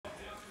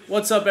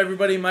What's up,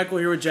 everybody? Michael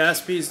here with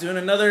Jaspys, doing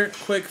another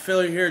quick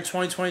filler here.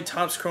 2020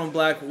 Topps Chrome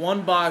Black,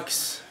 one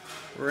box,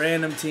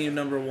 random team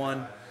number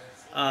one.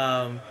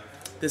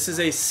 This is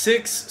a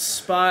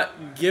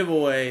 6-spot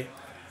giveaway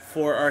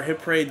for our Hit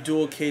Parade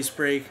dual case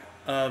break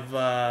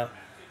of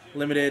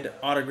limited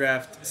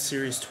autographed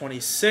Series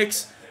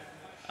 26.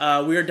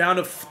 We are down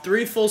to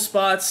 3 full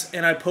spots,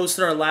 and I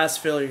posted our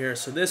last filler here.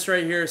 So this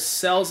right here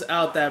sells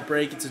out that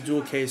break. It's a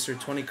dual caser,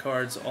 20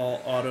 cards, all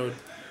autoed.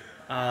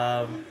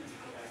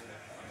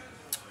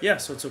 Yeah,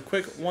 so it's a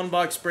quick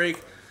one-box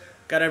break.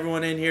 Got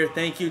everyone in here.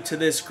 Thank you to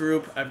this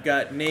group. I've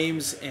got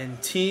names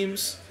and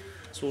teams,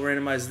 so we'll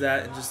randomize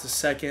that in just a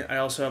second. I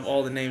also have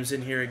all the names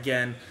in here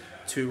again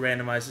to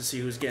randomize to see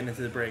who's getting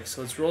into the break.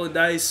 So let's roll the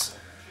dice.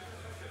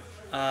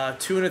 2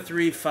 and a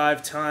 3,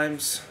 5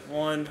 times.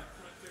 1,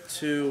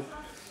 2,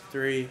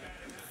 3,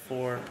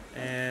 4,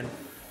 and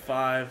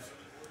 5.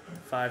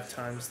 5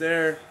 times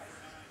there.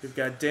 We've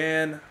got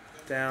Dan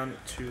down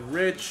to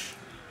Rich.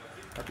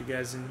 Got you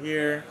guys in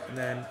here, and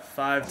then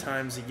 5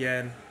 times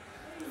again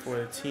for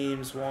the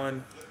teams.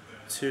 1,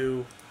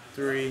 2,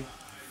 3,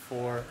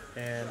 4,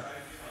 and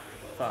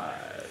 5.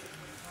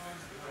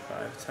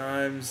 5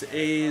 times.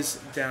 A's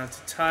down to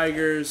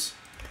Tigers.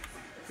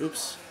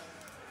 Oops.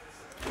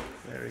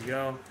 There we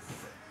go.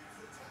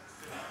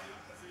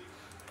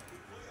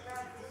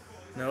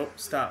 Nope,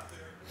 stop.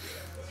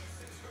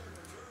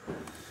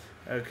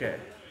 Okay.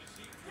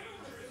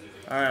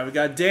 Alright, we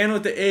got Dan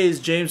with the A's,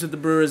 James with the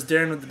Brewers,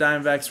 Darren with the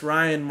Diamondbacks,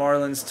 Ryan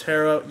Marlins,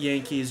 Tara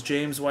Yankees,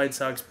 James White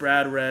Sox,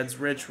 Brad Reds,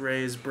 Rich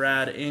Rays,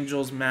 Brad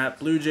Angels, Matt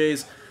Blue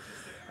Jays,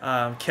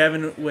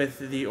 Kevin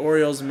with the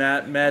Orioles,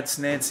 Matt Mets,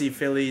 Nancy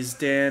Phillies,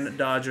 Dan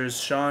Dodgers,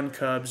 Sean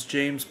Cubs,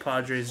 James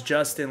Padres,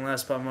 Justin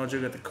Last Spot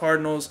Mojo got the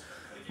Cardinals,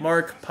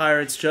 Mark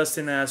Pirates,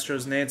 Justin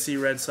Astros, Nancy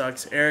Red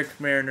Sox, Eric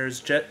Mariners,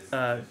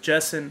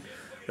 Jessen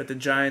with the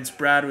Giants,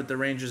 Brad with the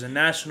Rangers and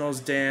Nationals,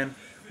 Dan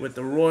with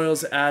the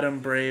Royals, Adam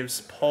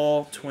Braves,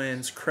 Paul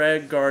Twins,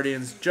 Craig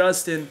Guardians,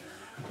 Justin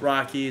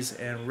Rockies,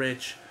 and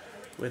Rich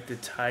with the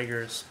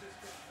Tigers.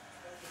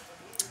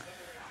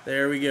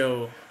 There we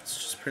go. Let's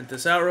just print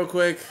this out real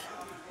quick.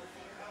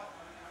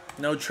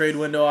 No trade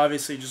window,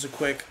 obviously, just a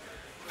quick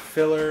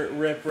filler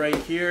rip right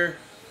here.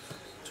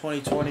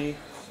 2020.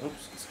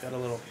 Oops, it's got a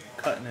little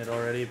cut in it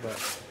already, but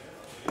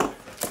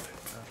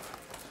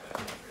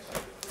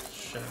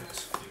shit.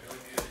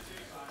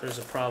 If there's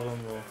a problem,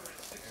 we'll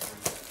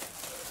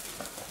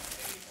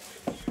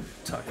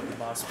talk to the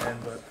boss man,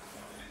 but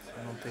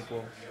I don't think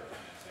we'll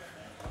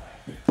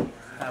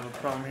have a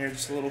problem here.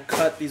 Just a little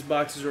cut. These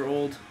boxes are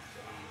old.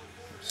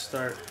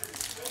 Start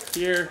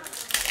here.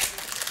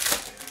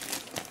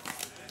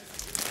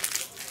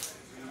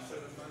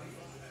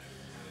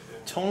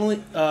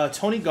 Tony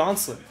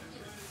Gonsolin,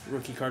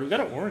 rookie card. We got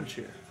an orange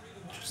here.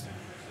 Interesting.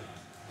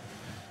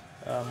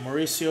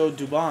 Mauricio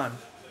Dubon.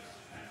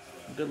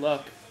 Good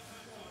luck.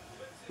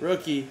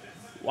 Rookie.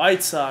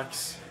 White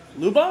Sox.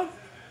 Lubon?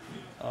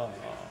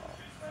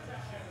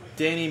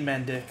 Danny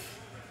Mendick.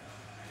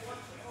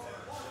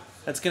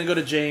 That's going to go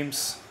to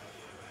James.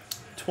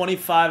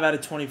 25 out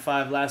of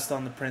 25. Last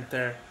on the print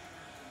there.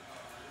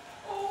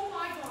 Oh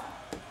my God.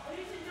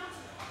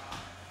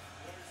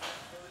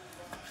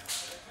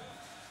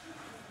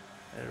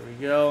 There we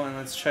go. And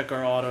let's check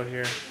our auto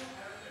here.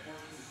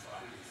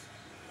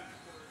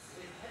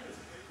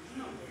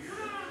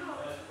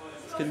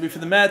 It's going to be for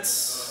the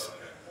Mets.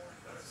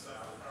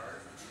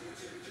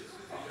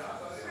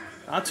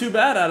 Not too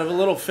bad out of a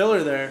little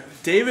filler there.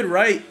 David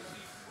Wright.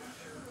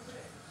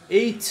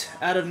 8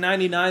 out of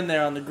 99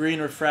 there on the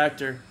green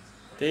refractor.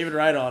 David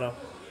Wright auto.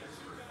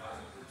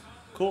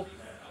 Cool.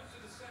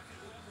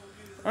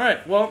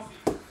 Alright, well,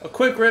 a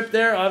quick rip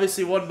there.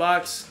 Obviously one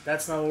box.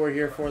 That's not what we're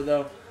here for,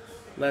 though.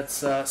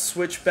 Let's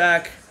switch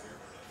back.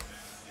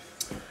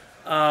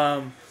 What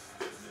are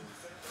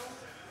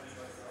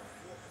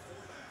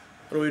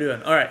we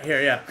doing? Alright,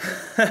 here, yeah.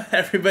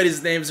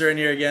 Everybody's names are in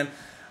here again.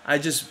 I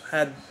just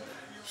had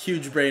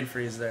huge brain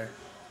freeze there.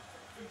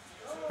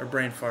 Or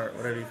brain fart,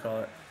 whatever you call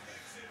it.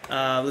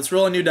 Let's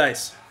roll a new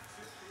dice.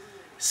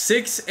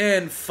 6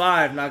 and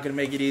 5. Not going to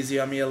make it easy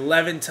on me.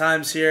 11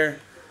 times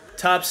here.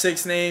 Top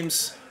 6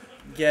 names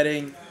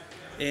getting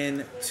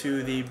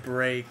into the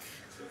break.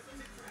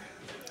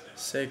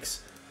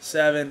 6,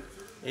 7,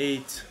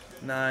 8,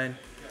 9,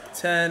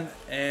 10,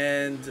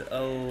 and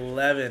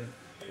 11.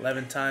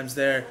 11 times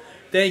there.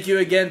 Thank you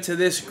again to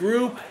this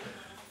group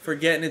for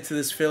getting into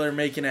this filler,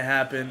 making it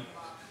happen.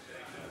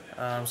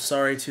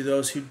 Sorry to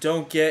those who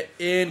don't get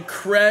in.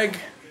 Craig,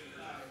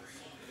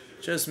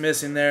 just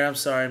missing there. I'm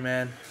sorry,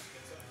 man.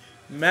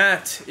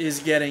 Matt is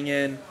getting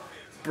in.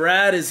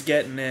 Brad is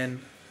getting in.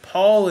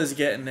 Paul is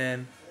getting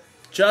in.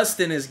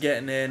 Justin is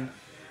getting in.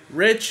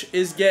 Rich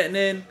is getting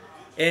in.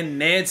 And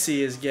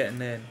Nancy is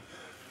getting in.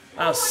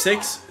 Wow,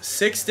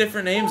 six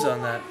different names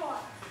on that.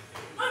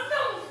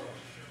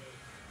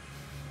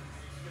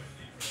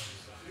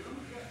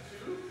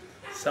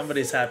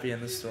 Somebody's happy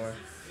in the store.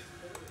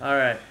 All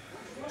right.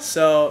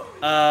 So,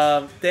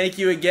 thank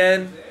you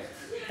again,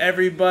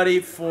 everybody,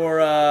 for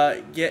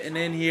getting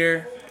in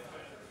here.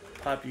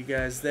 Pop you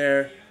guys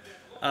there.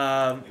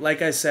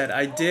 Like I said,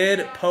 I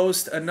did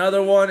post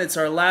another one. It's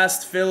our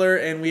last filler,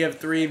 and we have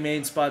 3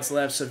 main spots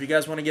left. So if you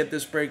guys want to get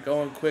this break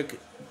going, quick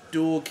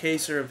dual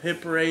caser of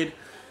Hit Parade,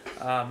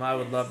 I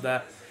would love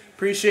that.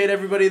 Appreciate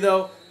everybody,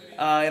 though,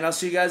 and I'll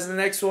see you guys in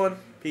the next one.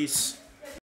 Peace.